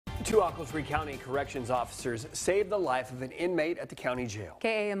Two Ochiltree County corrections officers saved the life of an inmate at the county jail.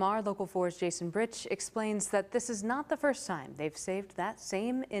 KAMR Local 4's Jason Britch explains that this is not the first time they've saved that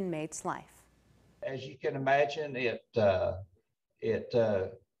same inmate's life. As you can imagine, it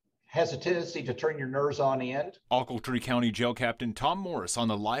has a tendency to turn your nerves on end. Ochiltree County Jail Captain Tom Morris on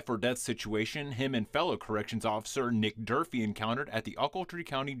the life or death situation him and fellow corrections officer Nick Durfee encountered at the Ochiltree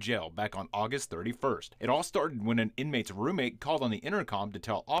County Jail back on August 31st. It all started when an inmate's roommate called on the intercom to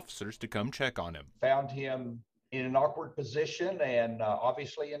tell officers to come check on him. Found him in an awkward position and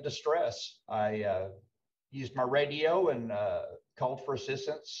obviously in distress. I used my radio and called for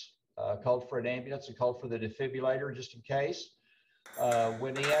assistance, called for an ambulance and called for the defibrillator just in case.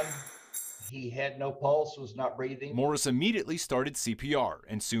 Went in, he had no pulse, was not breathing. Morris immediately started CPR,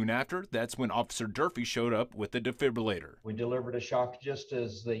 and soon after, that's when Officer Durfee showed up with the defibrillator. We delivered a shock just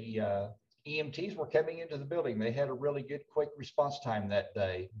as the EMTs were coming into the building. They had a really good quick response time that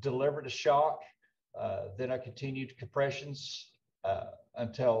day. Delivered a shock, then I continued compressions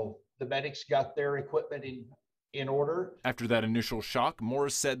until the medics got their equipment in order. After that initial shock,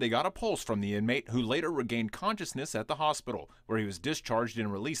 Morris said they got a pulse from the inmate, who later regained consciousness at the hospital, where he was discharged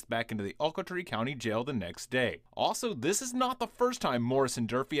and released back into the Ochiltree County Jail the next day. Also, this is not the first time Morris and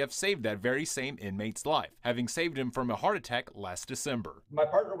Durfee have saved that very same inmate's life, having saved him from a heart attack last December. My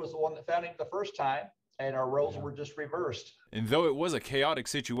partner was the one that found him the first time, and our roles were just reversed. And though it was a chaotic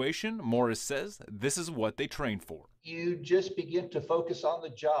situation, Morris says this is what they trained for. You just begin to focus on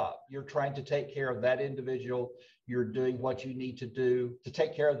the job. You're trying to take care of that individual. You're doing what you need to do to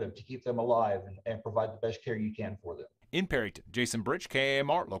take care of them, to keep them alive and provide the best care you can for them. In Perryton, Jason Britch,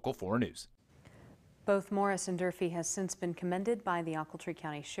 KAMR Local 4 News. Both Morris and Durfee has since been commended by the Ochiltree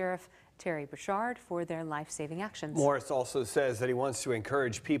County Sheriff Terry Bouchard for their life-saving actions. Morris also says that he wants to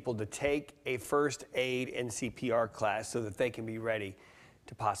encourage people to take a first aid and CPR class so that they can be ready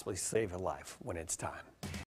to possibly save a life when it's time.